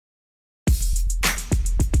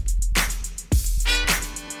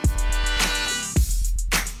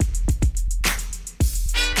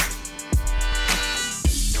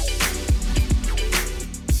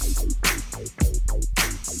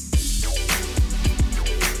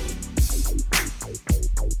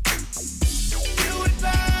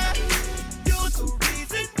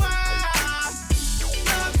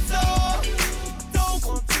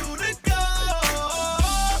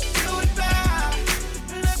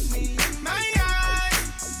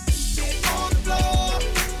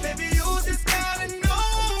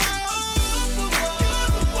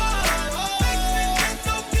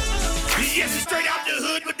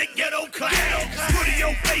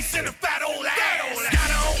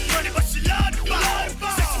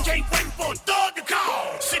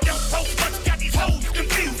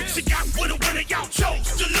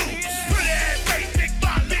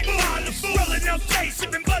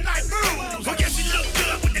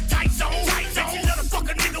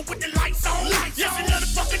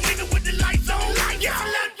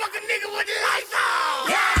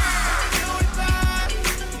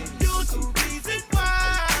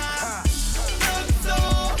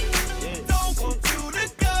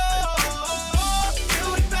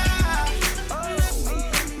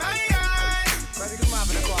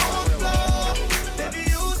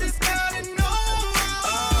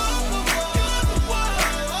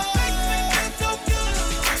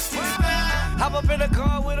Hop up in the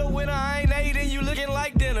car with a winner, I ain't ate and you looking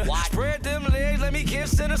like dinner. What? Spread them legs, let me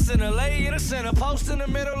kiss in the center. Lay in the center, post in the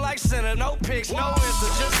middle like center. No pics, no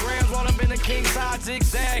Insta, just grams while I'm in the king side.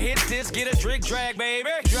 Zigzag, hit this, get a trick drag, baby.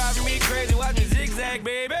 Driving me crazy, watch me zigzag,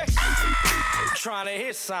 baby. Trying to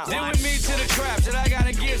hit something. Then with me to the trap, said I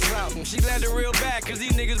gotta get something. She glad to reel back, cause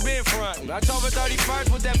these niggas been frontin'. October 31st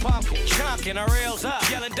with that pumpkin, chunkin' her rails up.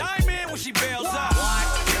 Yelling diamond when she bails up.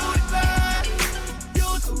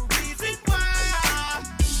 You're the reason why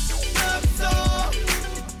love so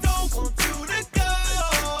don't want you to go.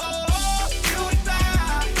 You and I,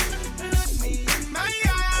 look me in my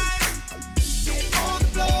eyes, get on the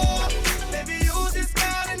floor, baby you just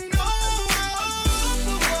gotta know.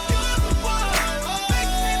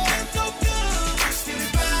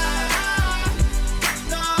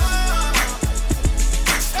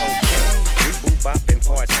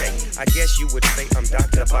 I guess you would say I'm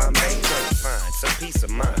Dr. Bombay. Trying to find some peace of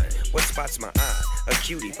mind. What spots my eye? A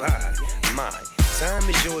cutie pie. My time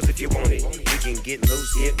is yours if you want it. We can get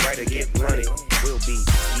loose, get right or get running. We'll be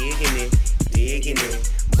digging it.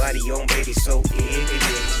 Body on baby, so it.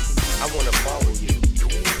 I wanna follow you,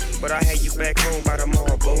 but I had you back home by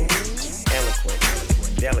tomorrow, boom. Eloquent,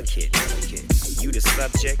 delicate. You the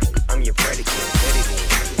subject, I'm your predicate. Let it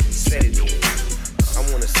in, set it in. I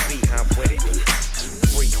wanna see how wet it is.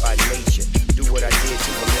 Free by nature, do what I did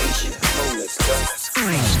to Malaysia. Oh, let's go.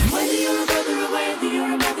 Whether you're a brother or whether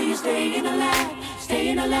you're a mother, you're staying alive,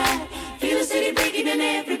 staying alive. Feel the city breaking and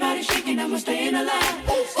everybody shaking, and we're staying alive,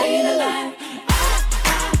 staying alive.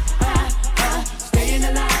 Staying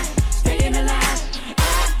alive, staying alive.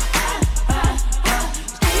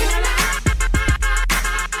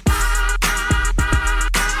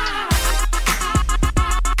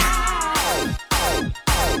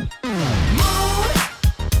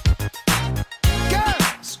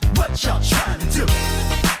 Y'all trying to do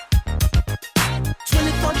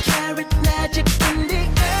 24 karat magic in the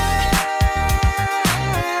air.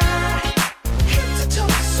 Head to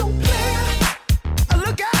toe, so clear.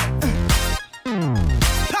 Look out.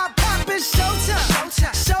 Pop, it's showtime.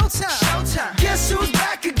 Guess who's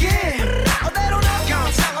back again? Oh, they don't know.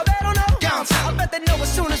 Gone time. I bet they know as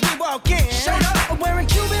soon as we walk in. Showed up. I'm wearing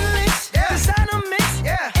Cuban links. Designer mix.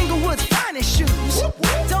 Inglewood's finest shoes.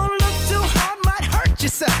 Don't look too hard, might hurt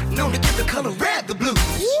yourself. Known to give the color red the blues.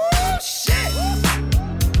 Woo, shit.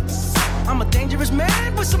 I'm a dangerous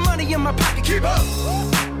man with some money in my pocket. Keep up.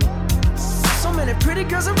 So many pretty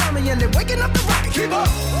girls around me and they're waking up the rocket. Keep up.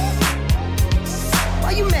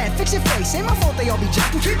 Why you mad? Fix your face. Ain't my fault they all be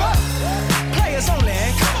jacking. Keep up. Players only.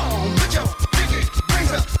 Come on, put your pinky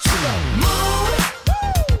rings up to the moon.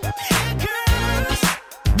 Hey girls,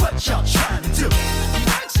 what y'all trying to do?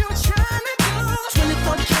 What you trying to do?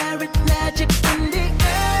 24 karat magic in the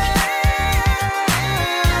air.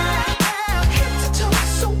 Head to toe,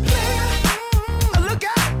 so clear. Look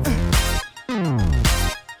out.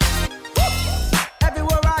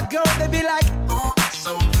 Everywhere I go, they be like, oh,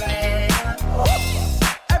 so clear.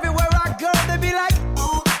 Everywhere I go, they be like,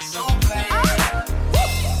 oh, so clear.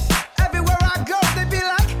 Everywhere I go, they be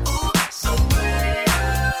like, oh, so clear.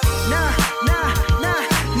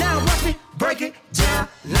 Now, watch me break it down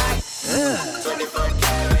like 24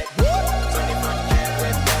 karat. 24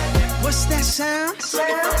 karat. What's that sound?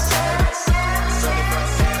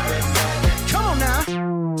 Come on now.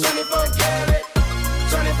 24 karat.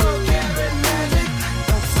 24 karat magic.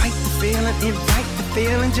 Don't fight the feeling, invite the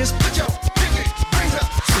feeling. Just put your pinky rings up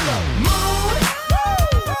to the moon.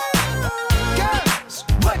 Girls,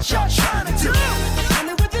 what y'all trying to do? Tell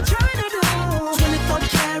me what you're trying to do. 24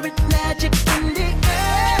 karat magic in the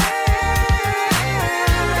air.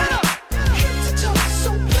 Head to toe,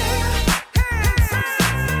 so clear.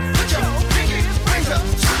 Put your pinky rings up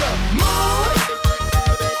to the moon.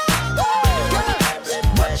 Girls,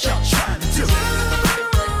 what y'all trying to do?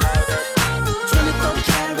 24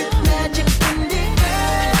 karat magic in the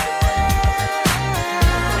air.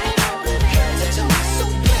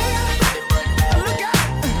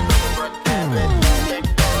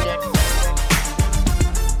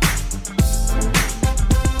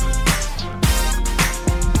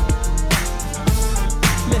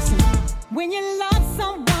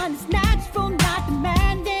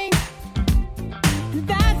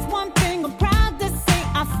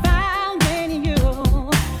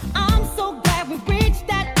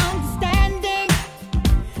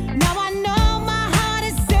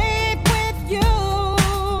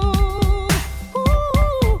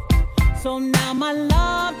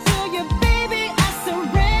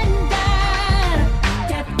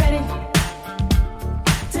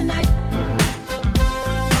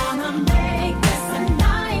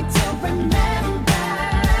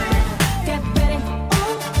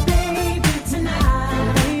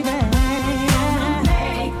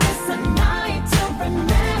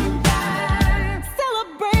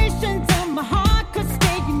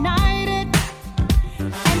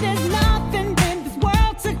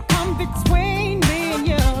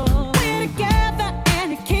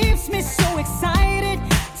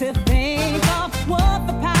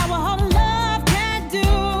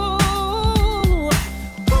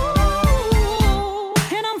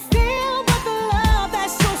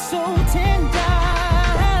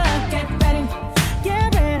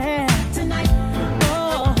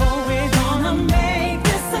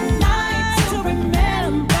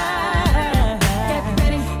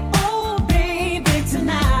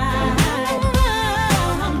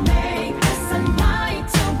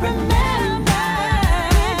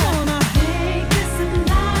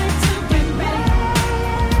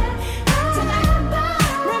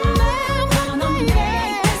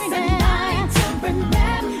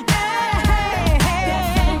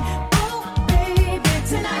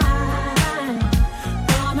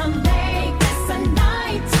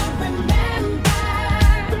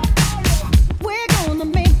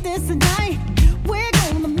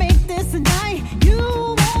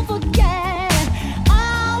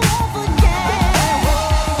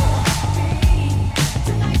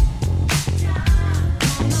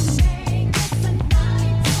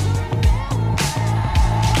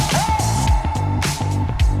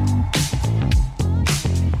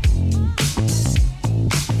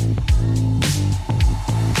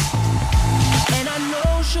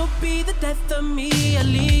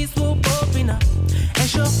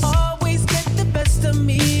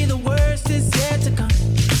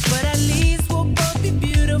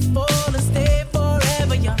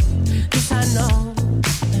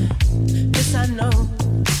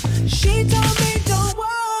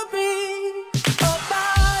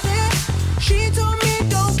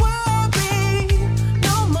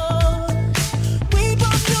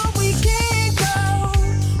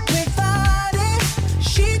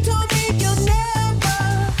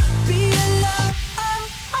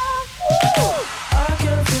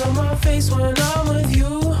 face when I'm with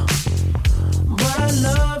you. But I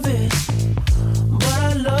love it. But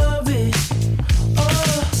I love it.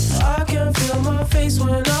 Oh, I can feel my face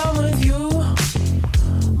when I'm with you.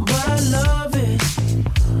 But I love it.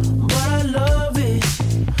 But I love it.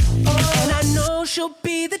 Oh, and I know she'll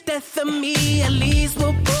be the death of me. At least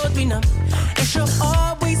we'll both be numb. And she'll all